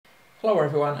Hello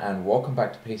everyone and welcome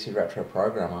back to PC Retro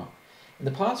Programmer. In the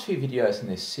past few videos in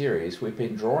this series we've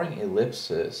been drawing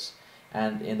ellipses,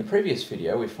 and in the previous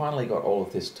video we finally got all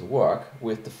of this to work,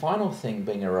 with the final thing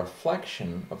being a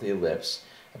reflection of the ellipse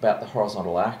about the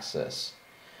horizontal axis.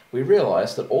 We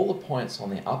realized that all the points on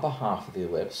the upper half of the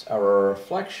ellipse are a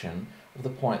reflection of the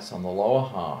points on the lower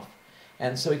half,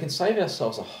 and so we can save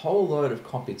ourselves a whole load of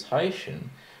computation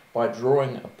by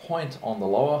drawing a point on the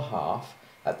lower half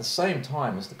at the same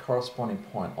time as the corresponding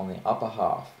point on the upper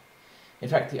half. In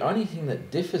fact, the only thing that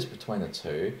differs between the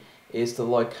two is the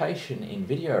location in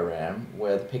video RAM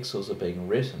where the pixels are being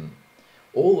written.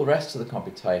 All the rest of the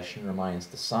computation remains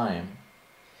the same.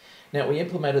 Now, we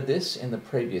implemented this in the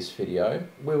previous video.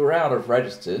 We were out of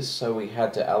registers, so we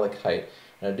had to allocate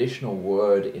an additional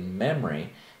word in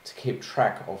memory to keep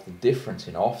track of the difference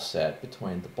in offset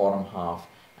between the bottom half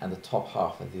and the top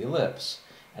half of the ellipse,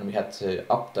 and we had to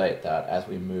update that as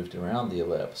we moved around the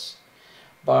ellipse.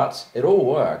 But it all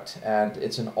worked, and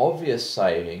it's an obvious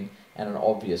saving and an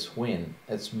obvious win.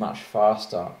 It's much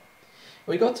faster.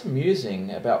 We got to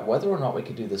musing about whether or not we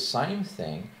could do the same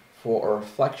thing for a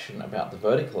reflection about the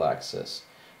vertical axis,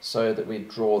 so that we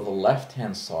draw the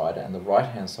left-hand side and the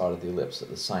right-hand side of the ellipse at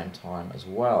the same time as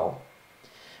well.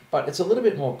 But it's a little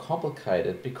bit more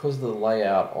complicated because of the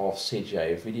layout of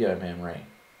CGA video memory.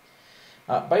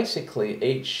 Basically,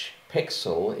 each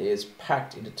pixel is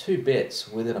packed into 2 bits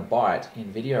within a byte in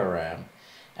video RAM,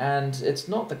 and it's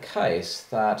not the case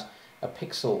that a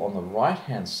pixel on the right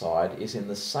hand side is in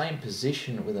the same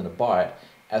position within a byte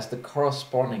as the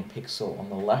corresponding pixel on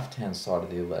the left hand side of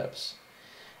the ellipse.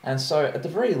 And so at the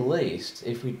very least,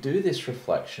 if we do this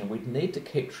reflection, we'd need to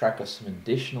keep track of some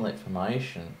additional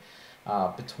information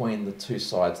between the 2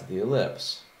 sides of the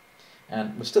ellipse.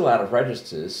 And we're still out of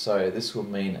registers, so this will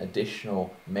mean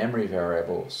additional memory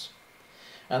variables.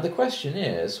 And the question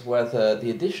is whether the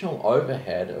additional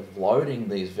overhead of loading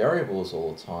these variables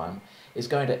all the time is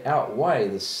going to outweigh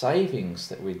the savings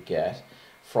that we'd get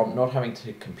from not having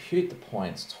to compute the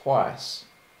points twice.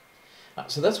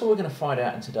 So that's what we're going to find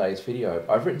out in today's video.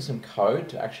 I've written some code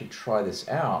to actually try this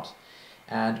out,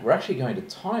 and we're actually going to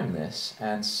time this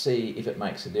and see if it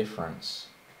makes a difference.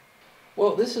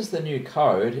 Well, this is the new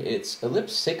code. It's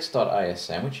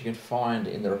ellipse6.asm, which you can find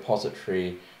in the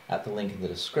repository at the link in the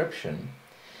description.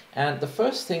 And the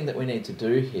first thing that we need to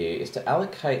do here is to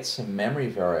allocate some memory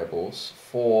variables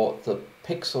for the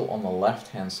pixel on the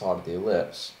left-hand side of the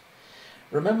ellipse.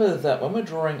 Remember that when we're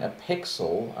drawing a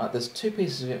pixel, there's 2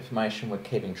 pieces of information we're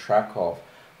keeping track of.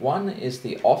 One is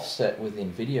the offset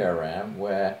within video RAM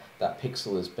where that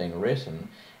pixel is being written,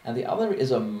 and the other is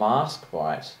a mask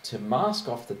byte to mask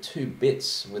off the 2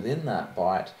 bits within that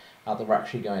byte that we're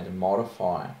actually going to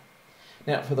modify.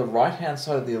 Now, for the right hand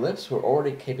side of the ellipse, we're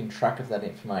already keeping track of that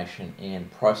information in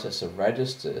process of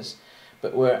registers,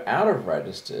 but we're out of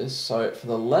registers, so for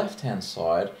the left hand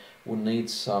side we'll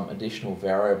need some additional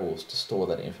variables to store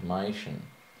that information.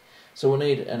 So we'll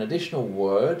need an additional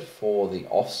word for the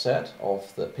offset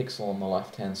of the pixel on the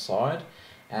left hand side,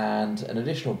 and an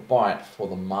additional byte for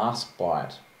the mask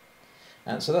byte.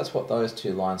 And so that's what those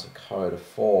 2 lines of code are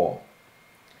for.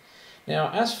 Now,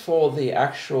 as for the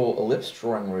actual ellipse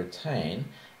drawing routine,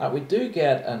 we do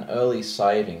get an early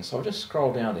saving. So I'll just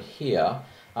scroll down to here.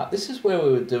 This is where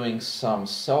we were doing some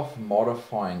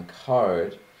self-modifying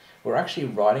code. We're actually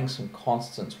writing some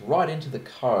constants right into the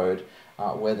code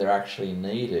where they're actually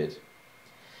needed.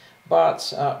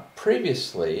 But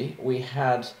previously we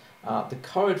had the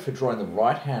code for drawing the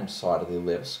right-hand side of the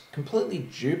ellipse completely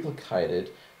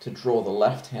duplicated to draw the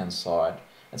left-hand side.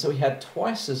 And so we had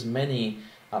twice as many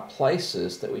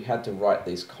places that we had to write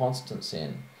these constants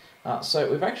in. So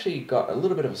we've actually got a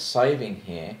little bit of a saving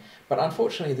here, but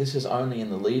unfortunately this is only in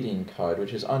the lead-in code,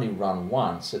 which is only run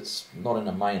once. It's not in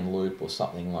a main loop or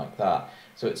something like that.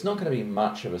 So it's not going to be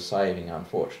much of a saving,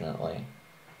 unfortunately.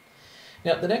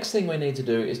 Now, the next thing we need to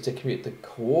do is to compute the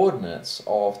coordinates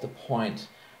of the point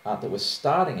that we're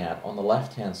starting at on the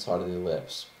left-hand side of the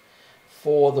ellipse.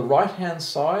 For the right-hand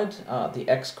side, the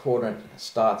x-coordinate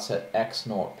starts at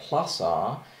x0 plus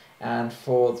r, and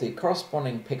for the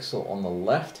corresponding pixel on the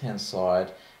left-hand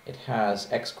side, it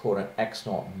has x-coordinate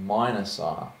x0 minus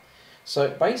r. So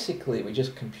basically, we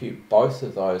just compute both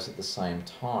of those at the same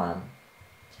time.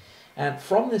 And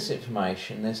from this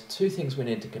information, there's 2 things we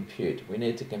need to compute. We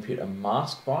need to compute a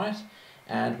mask byte,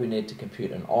 and we need to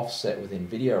compute an offset within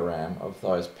video RAM of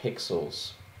those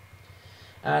pixels.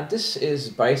 And this is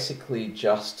basically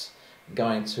just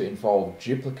going to involve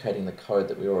duplicating the code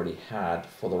that we already had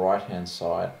for the right hand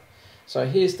side. So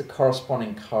here's the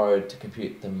corresponding code to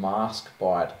compute the mask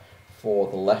byte for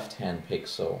the left hand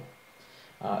pixel.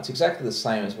 It's exactly the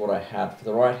same as what I had for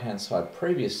the right hand side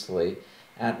previously,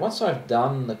 and once I've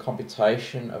done the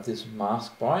computation of this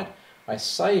mask byte, I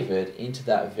save it into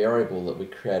that variable that we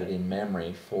created in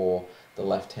memory for the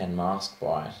left hand mask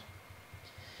byte.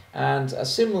 And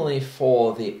similarly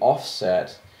for the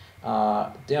offset,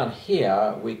 down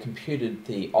here we computed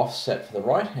the offset for the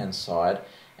right hand side,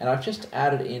 and I've just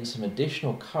added in some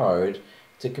additional code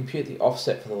to compute the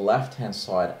offset for the left hand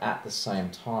side at the same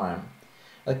time.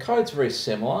 The code's very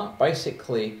similar.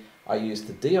 Basically, I use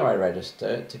the DI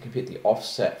register to compute the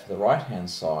offset for the right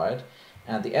hand side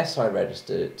and the SI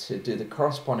register to do the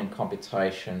corresponding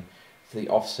computation for the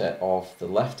offset of the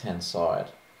left hand side.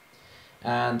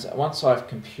 And once I've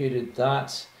computed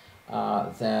that,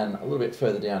 then a little bit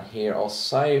further down here, I'll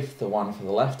save the one for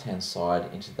the left hand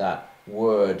side into that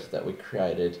word that we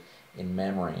created in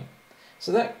memory.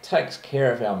 So that takes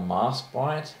care of our mask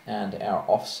byte and our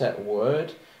offset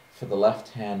word for the left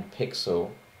hand pixel,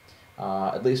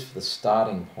 at least for the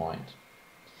starting point.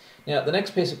 Now the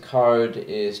next piece of code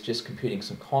is just computing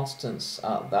some constants.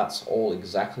 That's all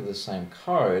exactly the same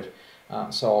code,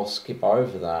 so I'll skip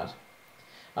over that.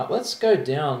 Let's go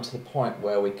down to the point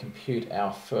where we compute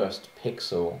our first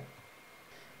pixel.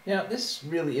 Now this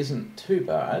really isn't too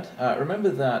bad. Remember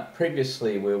that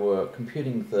previously we were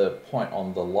computing the point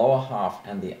on the lower half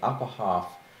and the upper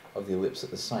half of the ellipse at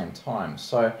the same time.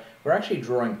 So we're actually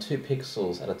drawing 2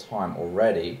 pixels at a time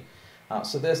already.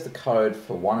 So there's the code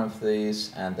for one of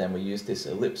these, and then we use this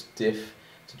ellipse diff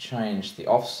to change the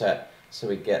offset so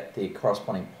we get the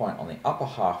corresponding point on the upper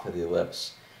half of the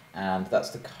ellipse, and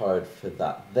that's the code for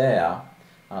that there.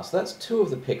 So that's 2 of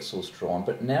the pixels drawn,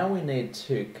 but now we need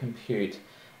to compute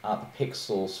the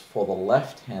pixels for the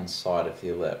left hand side of the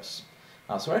ellipse.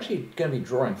 So we're actually going to be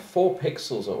drawing 4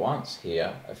 pixels at once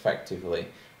here, effectively,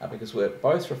 because we're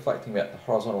both reflecting about the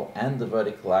horizontal and the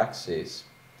vertical axes.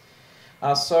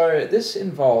 So this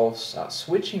involves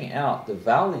switching out the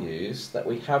values that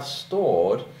we have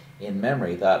stored in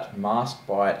memory, that mask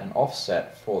byte and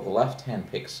offset for the left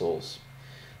hand pixels.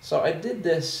 So I did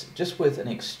this just with an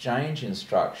exchange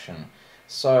instruction.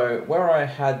 So where I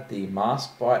had the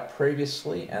mask byte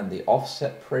previously and the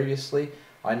offset previously,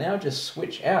 I now just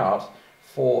switch out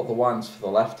for the ones for the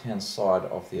left hand side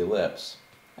of the ellipse.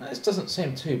 Now, this doesn't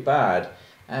seem too bad,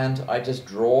 and I just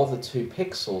draw the 2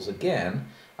 pixels again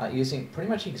using pretty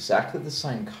much exactly the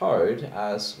same code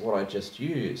as what I just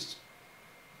used.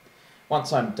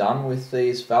 Once I'm done with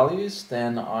these values,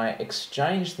 then I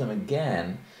exchange them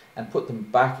again and put them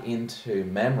back into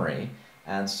memory,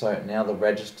 and so now the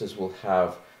registers will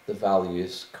have the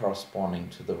values corresponding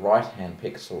to the right hand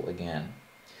pixel again.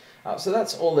 So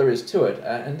that's all there is to it,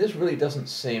 and this really doesn't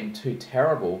seem too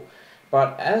terrible,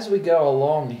 but as we go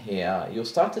along here you'll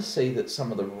start to see that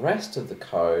some of the rest of the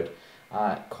code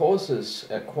causes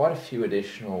quite a few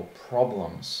additional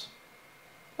problems.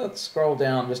 Let's scroll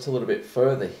down just a little bit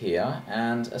further here,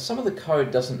 and some of the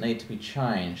code doesn't need to be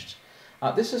changed.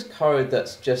 This is code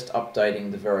that's just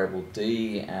updating the variable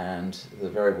d and the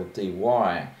variable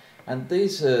dy, and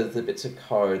these are the bits of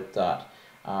code that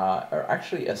are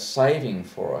actually a saving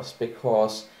for us,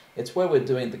 because it's where we're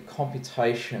doing the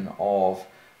computation of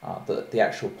the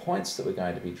actual points that we're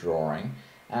going to be drawing,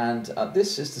 and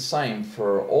this is the same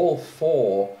for all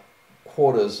 4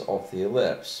 quarters of the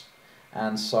ellipse.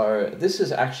 And so this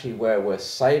is actually where we're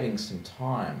saving some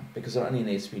time, because it only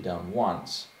needs to be done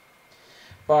once.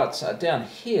 But down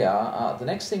here, the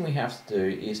next thing we have to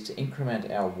do is to increment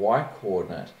our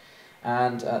y-coordinate.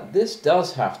 And this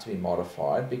does have to be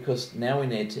modified, because now we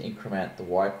need to increment the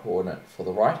y-coordinate for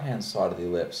the right-hand side of the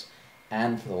ellipse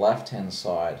and for the left-hand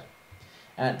side.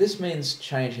 And this means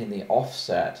changing the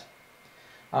offset.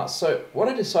 So what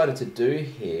I decided to do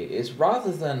here is,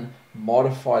 rather than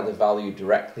modify the value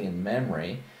directly in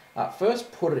memory,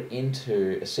 first put it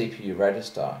into a CPU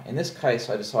register. In this case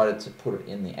I decided to put it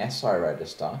in the SI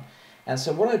register, and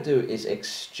so what I do is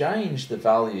exchange the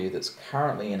value that's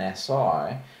currently in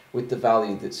SI with the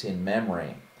value that's in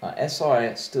memory.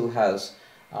 SI still has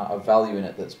a value in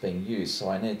it that's being used, so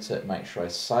I need to make sure I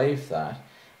save that,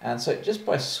 and so just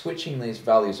by switching these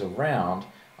values around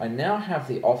I now have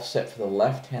the offset for the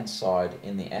left hand side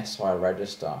in the SI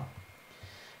register.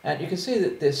 And you can see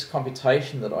that this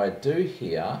computation that I do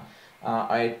here,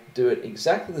 I do it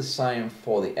exactly the same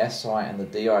for the SI and the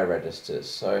DI registers.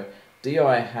 So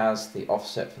DI has the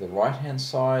offset for the right hand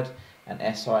side and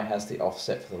SI has the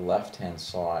offset for the left hand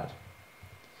side.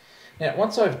 Now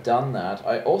once I've done that,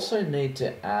 I also need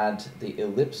to add the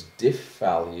ellipse diff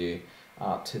value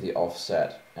to the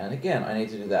offset, and again I need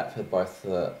to do that for both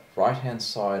the right hand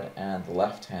side and the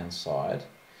left hand side.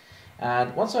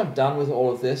 And once I'm done with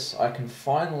all of this, I can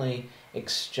finally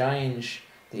exchange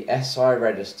the SI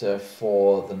register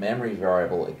for the memory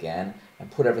variable again and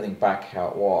put everything back how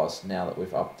it was now that we've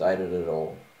updated it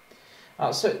all.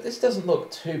 So this doesn't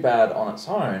look too bad on its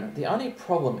own. The only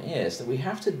problem is that we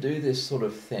have to do this sort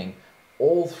of thing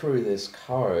all through this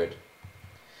code.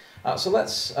 So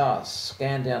let's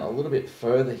scan down a little bit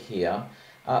further here.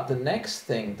 The next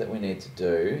thing that we need to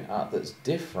do that's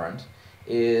different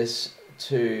is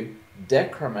to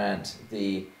decrement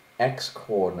the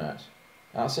x-coordinate.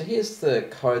 So here's the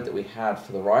code that we had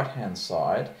for the right-hand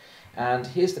side, and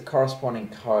here's the corresponding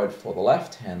code for the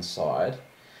left-hand side.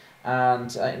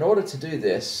 And in order to do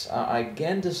this, I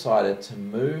again decided to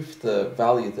move the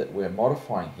value that we're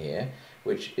modifying here,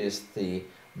 which is the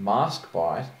mask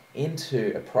byte,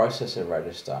 into a processor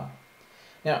register.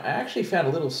 Now, I actually found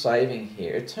a little saving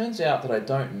here. It turns out that I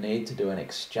don't need to do an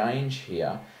exchange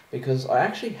here because I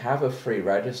actually have a free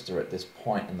register at this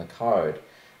point in the code.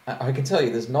 I can tell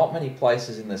you there's not many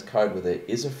places in this code where there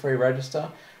is a free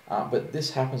register, but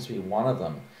this happens to be one of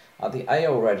them. The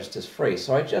AL register is free,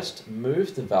 so I just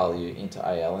moved the value into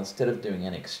AL instead of doing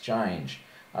an exchange,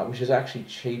 which is actually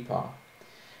cheaper.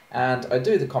 And I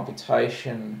do the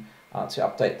computation to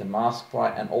update the mask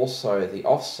byte and also the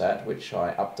offset, which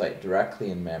I update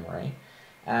directly in memory.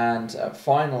 And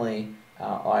finally,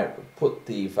 I put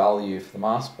the value for the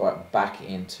mask byte back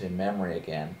into memory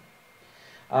again.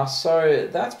 So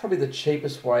that's probably the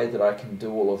cheapest way that I can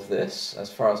do all of this,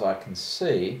 as far as I can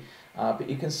see. But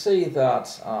you can see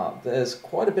that there's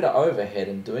quite a bit of overhead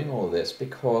in doing all of this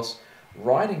because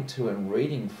writing to and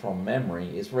reading from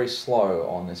memory is very slow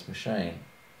on this machine.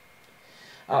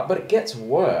 But it gets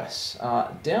worse.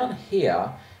 Down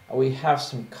here we have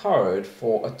some code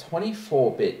for a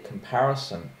 24-bit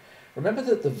comparison. Remember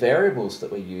that the variables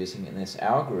that we're using in this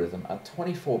algorithm are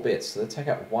 24 bits, so they take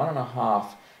up 1.5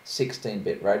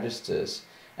 16-bit registers.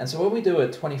 And so when we do a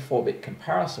 24-bit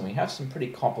comparison, we have some pretty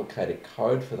complicated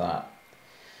code for that.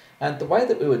 And the way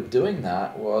that we were doing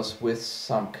that was with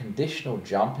some conditional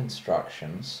jump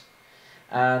instructions.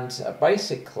 And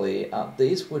basically,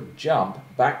 these would jump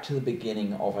back to the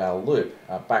beginning of our loop,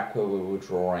 back where we were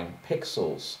drawing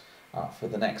pixels for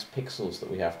the next pixels that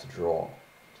we have to draw.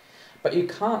 But you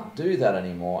can't do that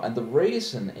anymore, and the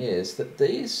reason is that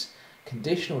these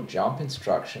conditional jump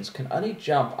instructions can only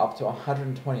jump up to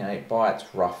 128 bytes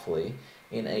roughly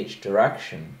in each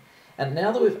direction. And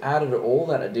now that we've added all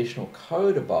that additional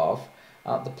code above,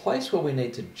 the place where we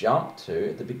need to jump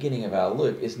to at the beginning of our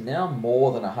loop is now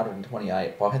more than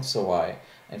 128 bytes away.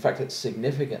 In fact, it's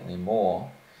significantly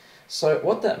more. So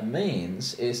what that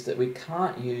means is that we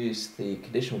can't use the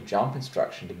conditional jump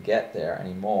instruction to get there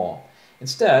anymore.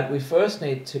 Instead, we first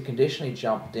need to conditionally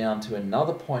jump down to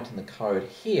another point in the code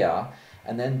here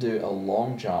and then do a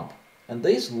long jump. And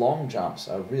these long jumps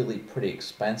are really pretty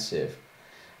expensive.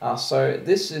 So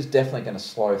this is definitely going to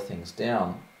slow things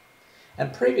down.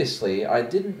 And previously, I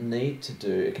didn't need to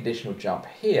do a conditional jump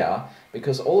here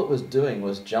because all it was doing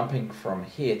was jumping from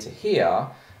here to here.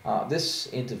 This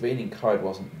intervening code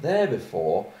wasn't there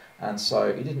before, and so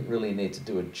you didn't really need to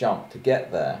do a jump to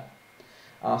get there.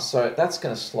 So that's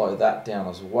going to slow that down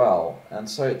as well. And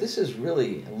so this is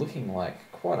really looking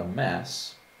like quite a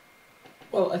mess.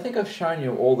 Well, I think I've shown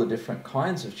you all the different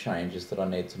kinds of changes that I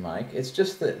need to make. It's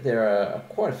just that there are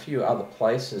quite a few other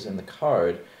places in the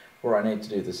code where I need to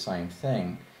do the same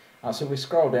thing. So if we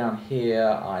scroll down here,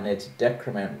 I need to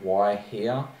decrement Y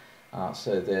here.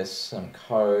 So there's some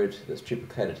code that's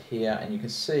duplicated here, and you can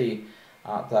see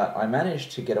that I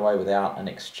managed to get away without an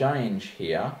exchange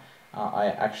here. I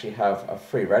actually have a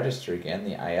free register again,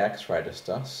 the AX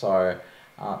register, so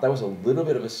that was a little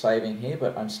bit of a saving here,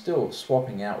 but I'm still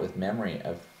swapping out with memory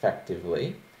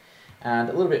effectively. And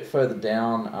a little bit further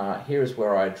down, here is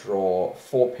where I draw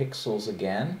 4 pixels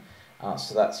again,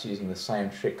 so that's using the same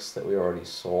tricks that we already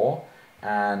saw.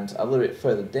 And a little bit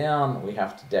further down, we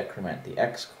have to decrement the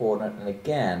x-coordinate, and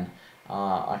again,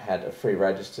 I had a free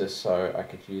register, so I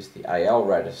could use the AL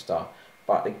register.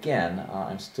 But again,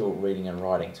 I'm still reading and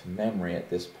writing to memory at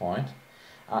this point.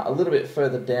 A little bit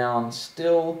further down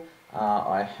still,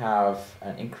 I have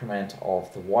an increment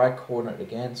of the y-coordinate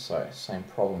again, so same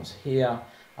problems here.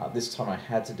 This time I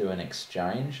had to do an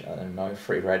exchange, no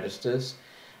free registers.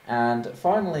 And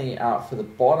finally, for the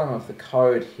bottom of the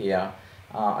code here,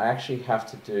 I actually have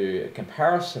to do a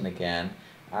comparison again,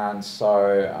 and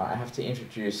so I have to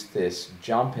introduce this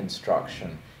jump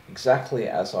instruction exactly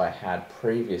as I had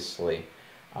previously,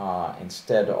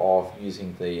 instead of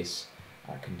using these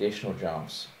conditional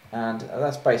jumps. And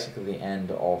that's basically the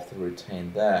end of the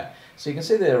routine there. So you can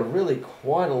see there are really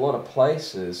quite a lot of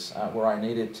places where I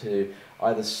needed to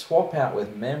either swap out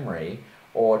with memory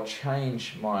or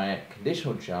change my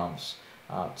conditional jumps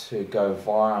to go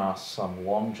via some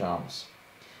long jumps.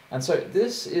 And so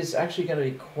this is actually going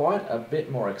to be quite a bit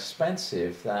more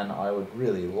expensive than I would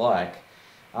really like.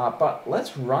 But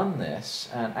let's run this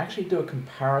and actually do a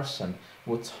comparison.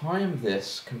 We'll time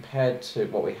this compared to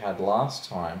what we had last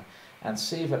time and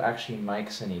see if it actually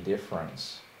makes any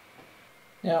difference.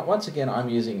 Now, once again, I'm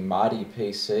using Marty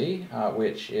PC,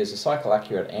 which is a cycle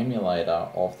accurate emulator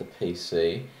of the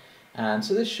PC. And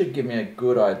so this should give me a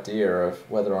good idea of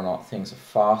whether or not things are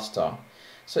faster.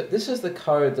 So this is the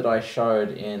code that I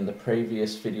showed in the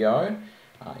previous video.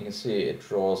 You can see it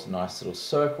draws a nice little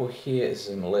circle here. This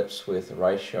is an ellipse with a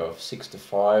ratio of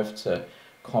 6:5 to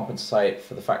compensate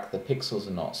for the fact that the pixels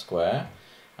are not square.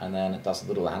 And then it does a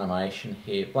little animation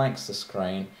here, blanks the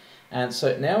screen. And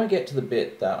so now we get to the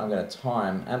bit that I'm going to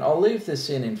time, and I'll leave this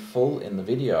in full in the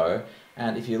video.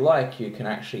 And if you like, you can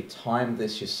actually time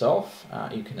this yourself.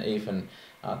 You can even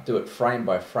do it frame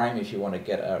by frame if you want to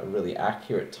get a really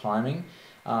accurate timing.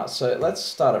 So let's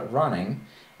start it running.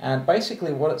 And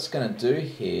basically what it's going to do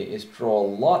here is draw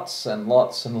lots and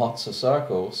lots and lots of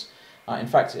circles. In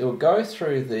fact, it will go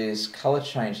through these color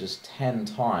changes 10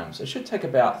 times. It should take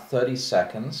about 30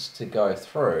 seconds to go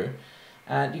through.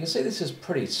 And you can see this is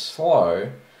pretty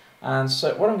slow. And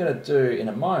so what I'm going to do in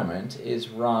a moment is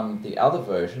run the other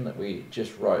version that we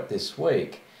just wrote this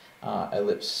week,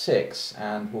 Ellipse 6,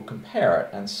 and we'll compare it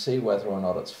and see whether or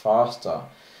not it's faster.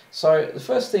 So the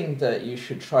first thing that you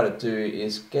should try to do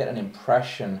is get an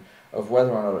impression of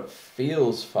whether or not it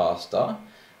feels faster.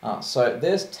 So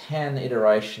there's 10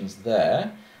 iterations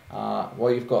there.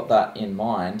 While you've got that in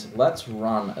mind, let's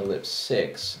run Ellipse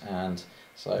 6. And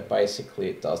so basically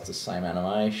it does the same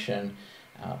animation,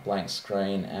 blank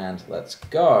screen, and let's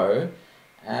go.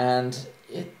 And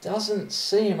it doesn't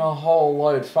seem a whole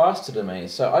load faster to me.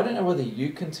 So I don't know whether you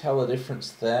can tell a difference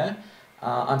there.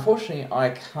 Unfortunately,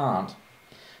 I can't.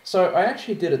 So I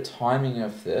actually did a timing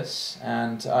of this,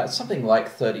 and it's something like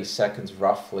 30 seconds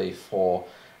roughly for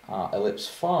Ellipse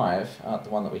 5, the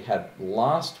one that we had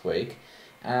last week,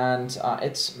 and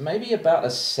it's maybe about a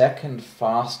second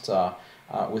faster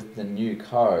with the new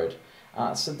code.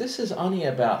 So this is only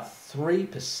about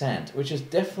 3%, which is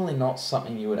definitely not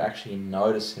something you would actually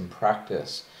notice in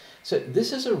practice. So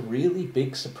this is a really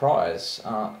big surprise.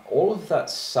 All of that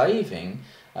saving,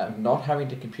 not having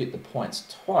to compute the points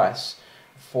twice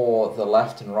for the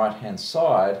left and right hand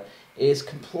side, is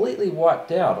completely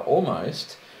wiped out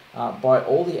almost by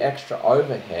all the extra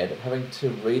overhead of having to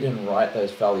read and write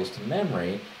those values to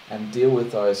memory and deal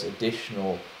with those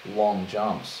additional long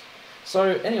jumps.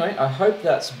 So anyway, I hope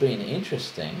that's been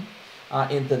interesting.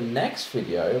 In the next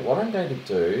video, what I'm going to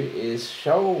do is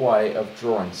show a way of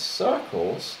drawing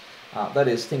circles, that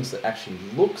is, things that actually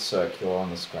look circular on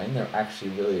the screen. They're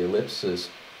actually really ellipses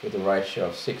with a ratio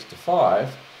of 6:5,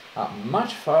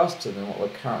 much faster than what we're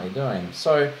currently doing.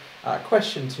 So,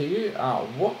 question to you,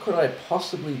 what could I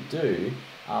possibly do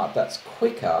that's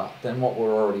quicker than what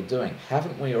we're already doing?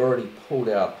 Haven't we already pulled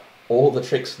out all the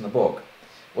tricks in the book?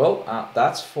 Well,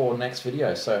 that's for next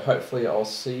video, so hopefully I'll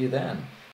see you then.